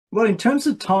Well, in terms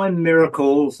of time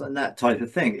miracles and that type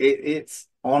of thing, it's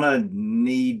on a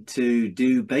need to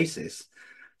do basis.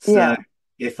 So Yeah.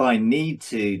 if I need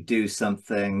to do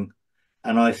something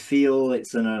and I feel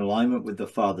it's in alignment with the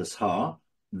Father's heart,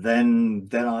 then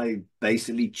I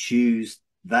basically choose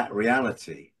that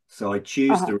reality. So I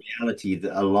choose Uh-huh. the reality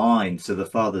that aligns to the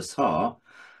Father's heart,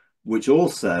 which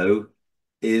also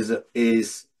is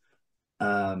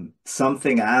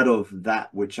something out of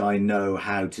that which I know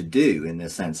how to do, in a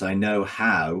sense. I know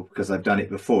how because I've done it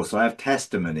before. So I have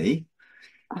testimony.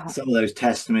 Uh-huh. Some of those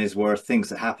testimonies were things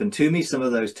that happened to me. Some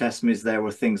of those testimonies there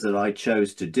were things that I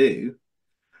chose to do.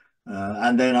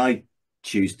 And then I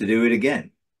choose to do it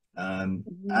again.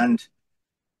 Mhm. And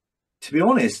to be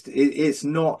honest, it's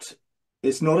not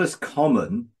as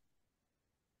common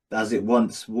as it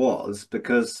once was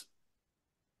because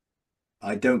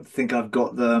I don't think I've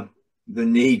got the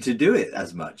need to do it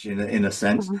as much in a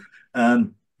sense. Uh-huh.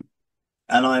 Um,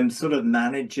 and I'm sort of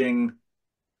managing,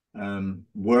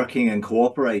 working and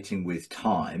cooperating with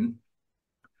time.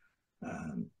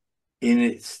 Um, in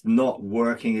it's not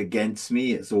working against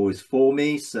me, it's always for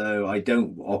me. So I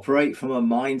don't operate from a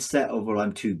mindset of, well,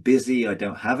 I'm too busy, I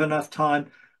don't have enough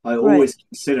time. I Right. always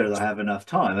consider that I have enough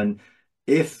time. And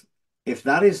if if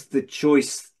that is the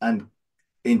choice and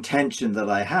intention that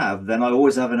I have, then I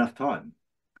always have enough time.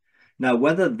 Now,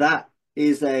 whether that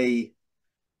is a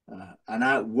an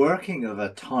outworking of a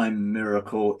time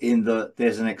miracle in that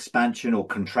there's an expansion or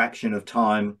contraction of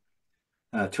time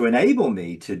to enable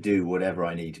me to do whatever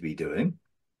I need to be doing.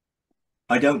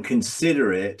 I don't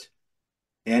consider it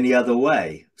any other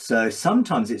way. So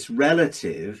sometimes it's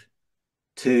relative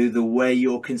to the way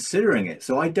you're considering it.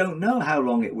 So I don't know how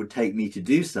long it would take me to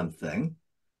do something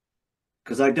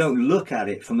because I don't look at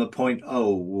it from the point,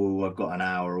 oh, well, I've got an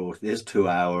hour or there's 2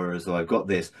 hours or I've got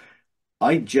this.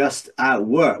 I just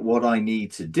outwork what I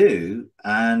need to do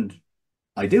and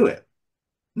I do it.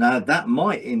 Now, that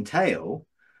might entail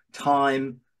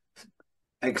time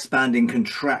expanding,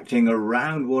 contracting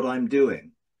around what I'm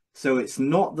doing. So it's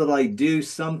not that I do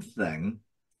something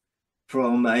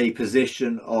from a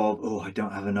position of, oh, I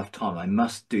don't have enough time. I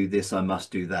must do this. I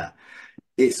must do that.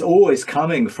 It's always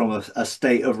coming from a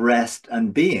state of rest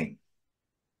and being.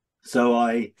 So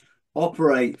I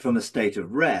operate from a state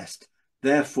of rest.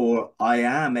 Therefore, I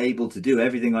am able to do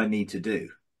everything I need to do.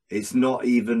 It's not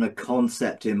even a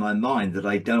concept in my mind that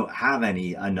I don't have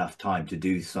any enough time to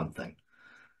do something.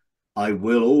 I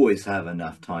will always have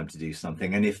enough time to do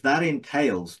something. And if that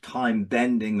entails time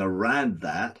bending around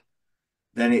that,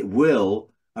 then it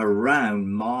will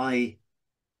around my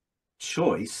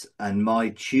choice and my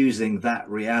choosing that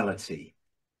reality.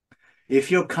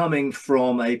 If you're coming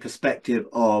from a perspective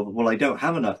of, well, I don't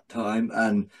have enough time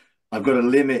and I've got a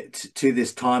limit to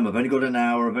this time, I've only got an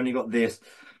hour, I've only got this,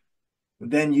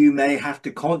 then you may have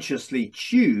to consciously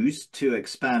choose to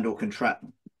expand or contract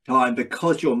time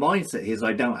because your mindset is,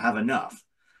 I don't have enough.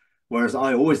 Whereas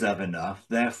I always have enough,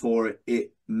 therefore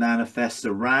it manifests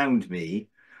around me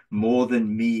more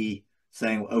than me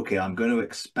saying, okay, I'm going to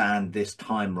expand this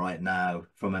time right now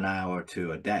from an hour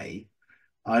to a day.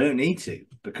 I don't need to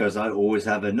because I always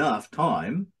have enough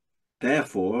time.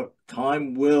 Therefore,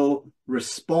 time will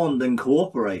respond and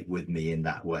cooperate with me in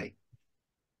that way.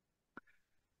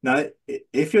 Now,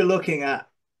 if you're looking at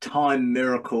time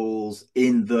miracles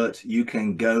in that you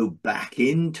can go back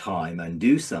in time and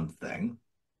do something,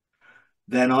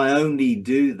 then I only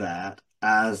do that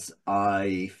as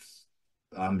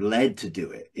I'm led to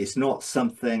do it. It's not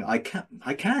something I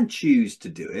can choose to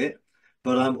do it,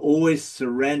 but I'm always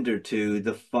surrendered to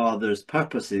the Father's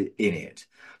purpose in it.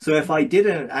 So if I did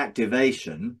an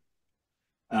activation,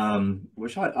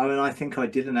 which I mean I think I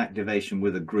did an activation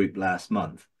with a group last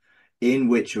month, in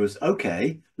which was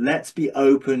okay, let's be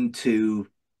open to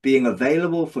being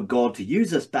available for God to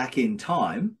use us back in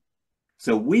time.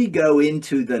 So we go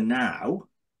into the now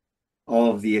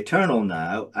of the eternal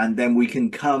now, and then we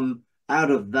can come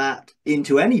out of that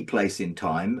into any place in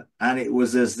time. And it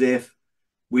was as if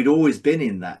we'd always been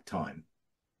in that time.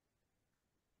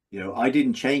 I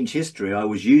didn't change history, I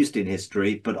was used in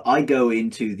history, but I go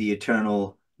into the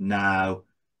eternal now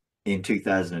in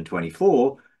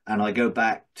 2024, and I go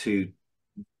back to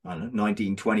I don't know,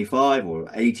 1925 or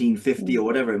 1850 Mm. or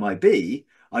whatever it might be.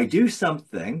 I do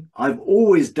something. I've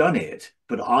always done it,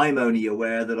 but I'm only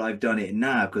aware that I've done it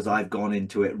now because I've gone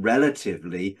into it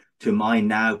relatively to my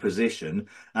now position.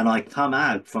 And I come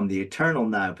out from the eternal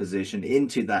now position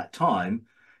into that time,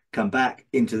 come back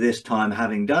into this time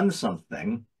having done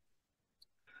something.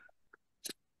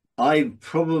 I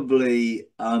probably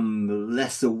am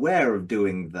less aware of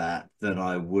doing that than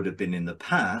I would have been in the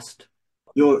past.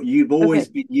 You've Okay. always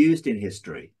been used in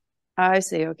history. I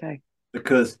see. Okay.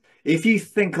 Because if you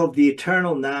think of the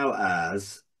eternal now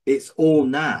as it's all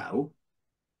now,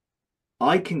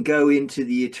 I can go into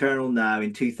the eternal now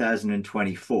in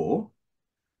 2024.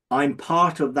 I'm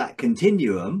part of that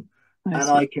continuum, I and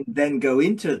I see. can then go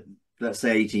into, let's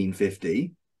say,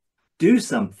 1850, do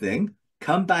something,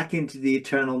 come back into the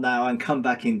eternal now, and come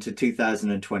back into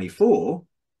 2024.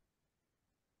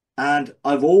 And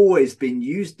I've always been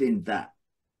used in that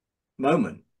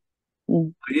moment.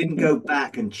 I didn't Mm-hmm. go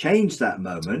back and change that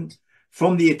moment.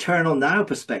 From the eternal now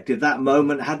perspective, that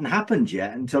moment hadn't happened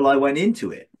yet until I went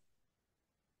into it.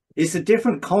 It's a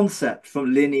different concept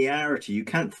from linearity. You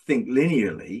can't think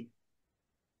linearly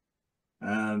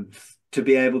um, to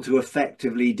be able to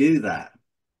effectively do that.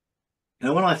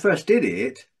 And when I first did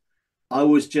it, I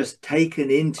was just taken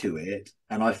into it,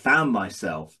 and I found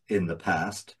myself in the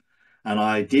past, and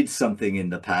I did something in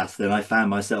the past, then I found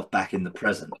myself back in the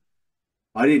present.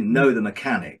 I didn't know the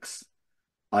mechanics.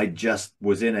 I just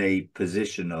was in a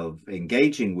position of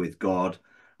engaging with God.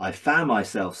 I found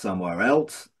myself somewhere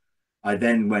else. I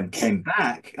then came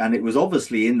back, and it was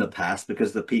obviously in the past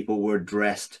because the people were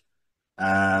dressed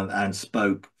and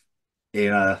spoke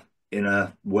in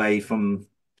a way from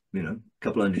a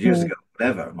couple hundred years Mm-hmm. ago,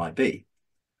 whatever it might be.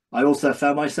 I also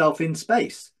found myself in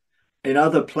space, in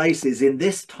other places in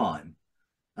this time,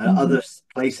 and Mm-hmm. other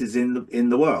places in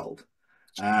the world.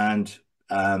 And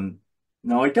um,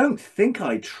 now I don't think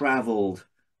I traveled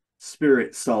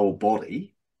spirit, soul,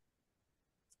 body,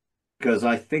 because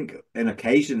I think in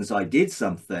occasions I did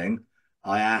something.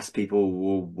 I asked people,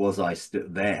 well, was I still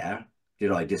there?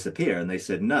 Did I disappear? And they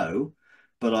said no,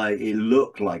 but it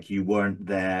looked like you weren't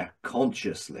there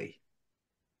consciously.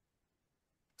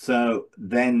 So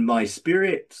then my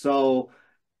spirit soul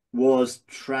was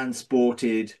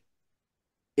transported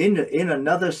in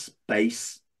another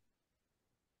space,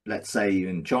 let's say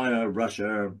in China,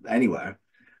 Russia, anywhere.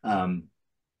 Um,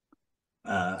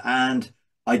 and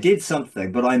I did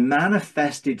something, but I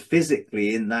manifested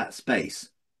physically in that space.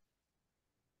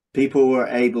 People were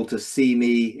able to see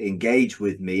me, engage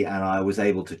with me, and I was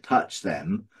able to touch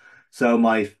them. So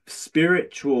my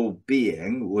spiritual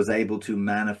being was able to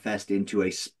manifest into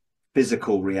a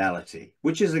physical reality,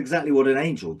 which is exactly what an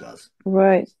angel does.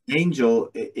 Right. Angel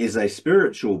is a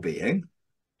spiritual being,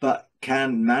 but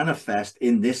can manifest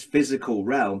in this physical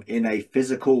realm in a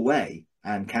physical way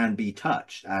and can be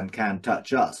touched and can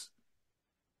touch us.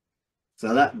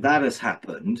 So that has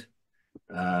happened,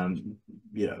 um,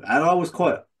 and I was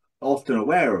quite often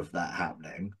aware of that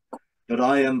happening, but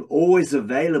I am always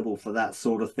available for that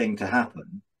sort of thing to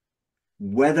happen,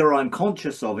 whether I'm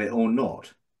conscious of it or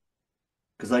not,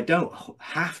 because I don't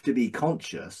have to be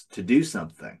conscious to do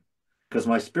something, because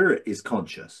my spirit is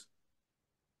conscious.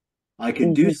 I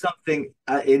can do Mm-hmm. something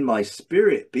in my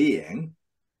spirit being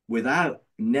without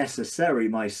necessarily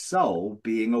my soul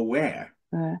being aware,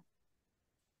 Uh,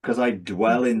 because I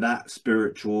dwell in that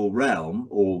spiritual realm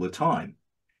all the time.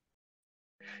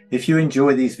 If you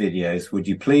enjoy these videos, would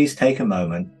you please take a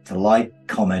moment to like,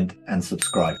 comment, and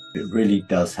subscribe? It really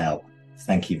does help.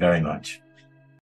 Thank you very much.